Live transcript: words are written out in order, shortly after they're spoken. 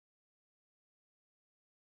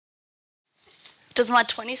Does my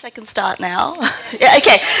 20 seconds start now? Yeah,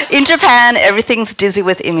 okay. In Japan, everything's dizzy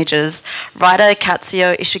with images. Writer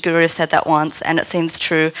Katsuyo Ishiguro said that once, and it seems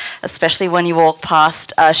true, especially when you walk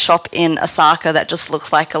past a shop in Osaka that just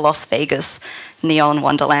looks like a Las Vegas neon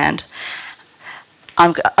wonderland.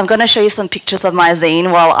 I'm going to show you some pictures of my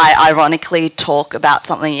zine while I ironically talk about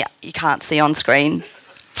something you can't see on screen,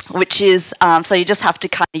 which is, so you just have to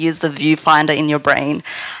kind of use the viewfinder in your brain.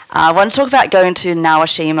 I want to talk about going to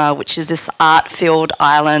Naoshima, which is this art-filled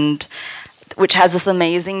island which has this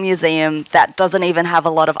amazing museum that doesn't even have a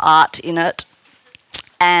lot of art in it.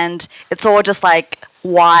 And it's all just like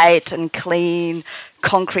white and clean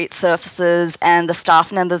concrete surfaces, and the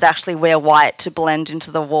staff members actually wear white to blend into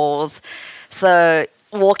the walls. So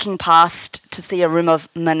walking past to see a room of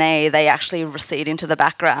Monet, they actually recede into the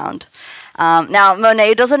background. Now,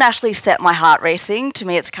 Monet doesn't actually set my heart racing. To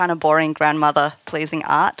me, it's kind of boring grandmother-pleasing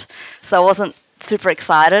art. So I wasn't super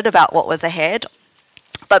excited about what was ahead.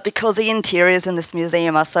 But because the interiors in this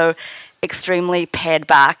museum are so extremely pared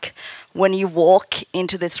back, when you walk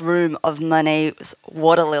into this room of Monet's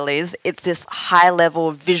water lilies, it's this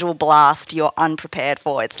high-level visual blast you're unprepared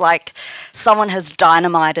for. It's like someone has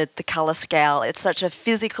dynamited the colour scale. It's such a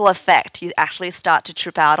physical effect. You actually start to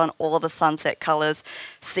trip out on all the sunset colours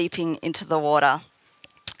seeping into the water.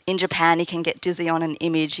 In Japan, you can get dizzy on an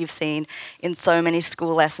image you've seen in so many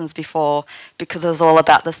school lessons before because it was all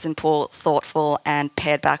about the simple, thoughtful, and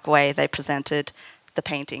pared-back way they presented the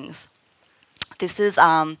paintings. This is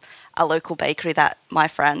a local bakery that my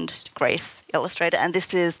friend Grace illustrated, and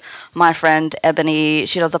this is my friend Ebony.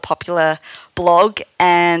 She does a popular blog,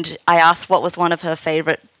 and I asked what was one of her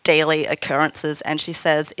favourite daily occurrences, and she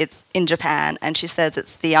says it's in Japan, and she says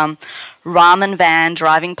it's the ramen van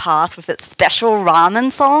driving past with its special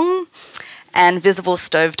ramen song and visible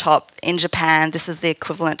stovetop. In Japan, this is the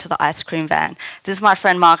equivalent to the ice cream van. This is my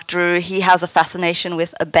friend Mark Drew. He has a fascination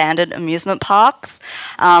with abandoned amusement parks.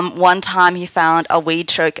 One time he found a weed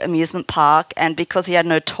choke amusement park, and because he had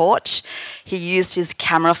no torch, he used his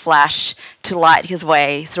camera flash to light his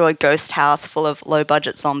way through a ghost house full of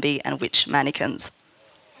low-budget zombie and witch mannequins.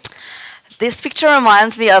 This picture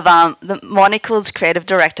reminds me of the Monocle's creative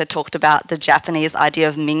director talked about the Japanese idea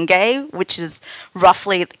of minge, which is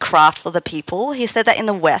roughly craft for the people. He said that in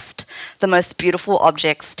the West, the most beautiful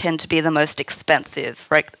objects tend to be the most expensive.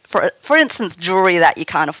 Right? For instance, jewelry that you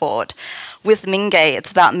can't afford. With minge,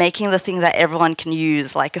 it's about making the thing that everyone can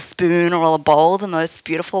use, like a spoon or a bowl, the most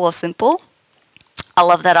beautiful or simple. I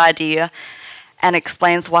love that idea, and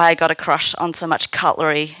explains why I got a crush on so much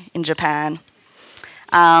cutlery in Japan.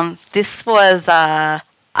 This was a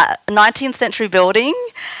 19th century building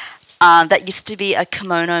that used to be a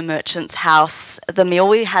kimono merchant's house. The meal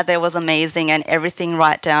we had there was amazing, and everything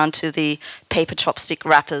right down to the paper chopstick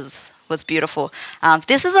wrappers was beautiful.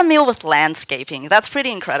 This is a meal with landscaping. That's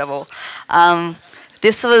pretty incredible.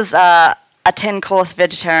 This was a 10-course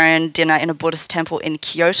vegetarian dinner in a Buddhist temple in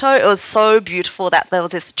Kyoto. It was so beautiful that there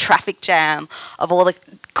was this traffic jam of all the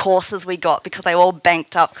courses we got because they were all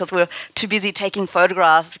banked up because we were too busy taking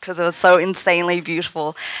photographs because it was so insanely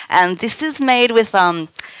beautiful. And this is made with,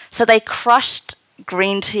 so they crushed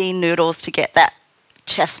green tea noodles to get that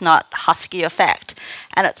chestnut husky effect.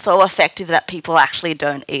 And it's so effective that people actually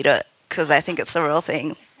don't eat it because they think it's the real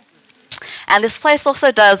thing. And this place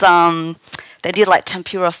also does, they did like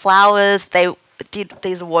tempura flowers. They did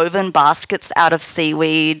these woven baskets out of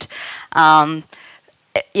seaweed.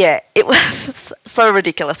 Yeah, it was so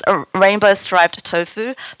ridiculous. A rainbow striped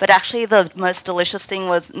tofu, but actually the most delicious thing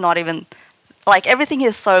was not even, like everything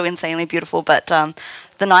is so insanely beautiful, but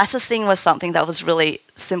the nicest thing was something that was really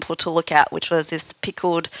simple to look at, which was this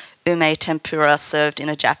pickled ume tempura served in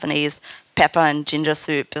a Japanese pepper and ginger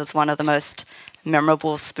soup. It was one of the most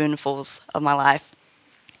memorable spoonfuls of my life.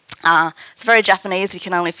 It's very Japanese. You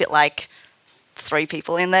can only fit like 3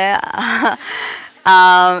 people in there.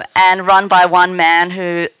 And run by one man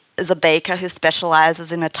who is a baker who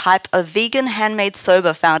specializes in a type of vegan handmade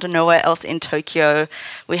soba found nowhere else in Tokyo.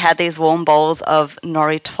 We had these warm bowls of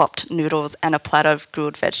nori-topped noodles and a platter of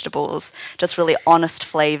grilled vegetables, just really honest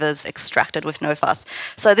flavors extracted with no fuss.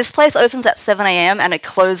 So this place opens at 7 a.m. and it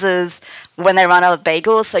closes when they run out of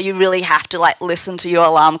bagels, so you really have to like listen to your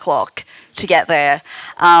alarm clock to get there.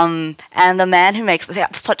 And the man who makes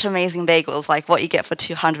such amazing bagels, like what you get for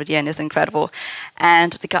 200 yen is incredible.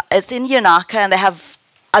 And the guy, it's in Yonaka, and they have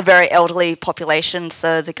a very elderly population,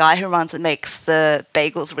 so the guy who runs it makes the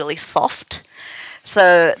bagels really soft,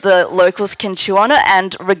 so the locals can chew on it,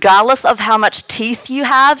 and regardless of how much teeth you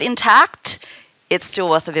have intact, it's still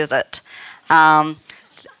worth a visit.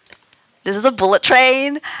 This is a bullet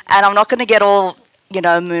train, and I'm not going to get all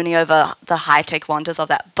mooning over the high-tech wonders of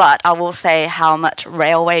that. But I will say how much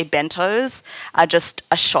railway bentos are just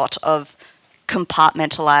a shot of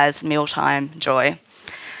compartmentalized mealtime joy.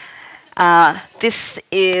 This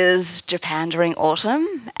is Japan during autumn,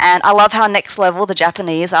 and I love how next level the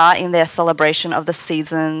Japanese are in their celebration of the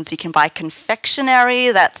seasons. You can buy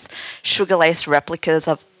confectionery that's sugar-laced replicas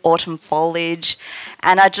of autumn foliage,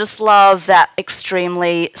 and I just love that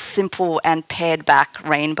extremely simple and pared-back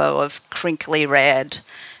rainbow of crinkly red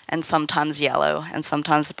and sometimes yellow and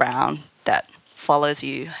sometimes brown that follows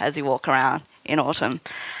you as you walk around in autumn.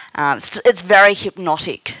 It's very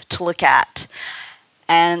hypnotic to look at.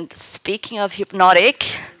 And speaking of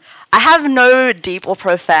hypnotic, I have no deep or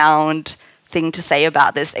profound thing to say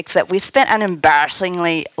about this, except we spent an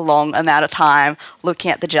embarrassingly long amount of time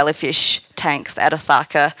looking at the jellyfish tanks at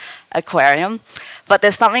Osaka Aquarium. But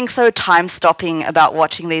there's something so time-stopping about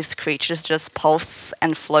watching these creatures just pulse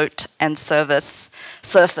and float and surface,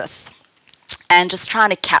 and just trying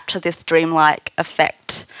to capture this dreamlike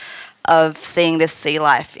effect of seeing this sea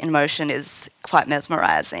life in motion is quite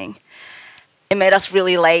mesmerizing. It made us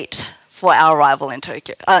really late for our arrival in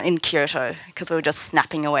Kyoto, because we were just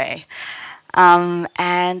snapping away.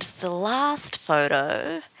 And the last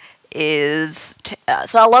photo is...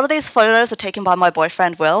 so a lot of these photos are taken by my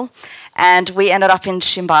boyfriend, Will, and we ended up in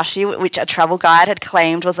Shimbashi, which a travel guide had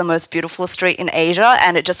claimed was the most beautiful street in Asia,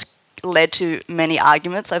 and it just led to many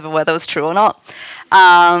arguments over whether it was true or not.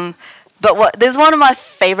 But there's one of my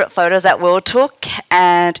favourite photos that Will took,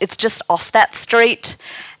 and it's just off that street.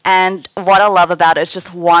 And what I love about it is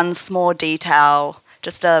just one small detail,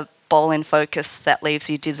 just a ball in focus that leaves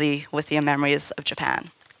you dizzy with your memories of Japan.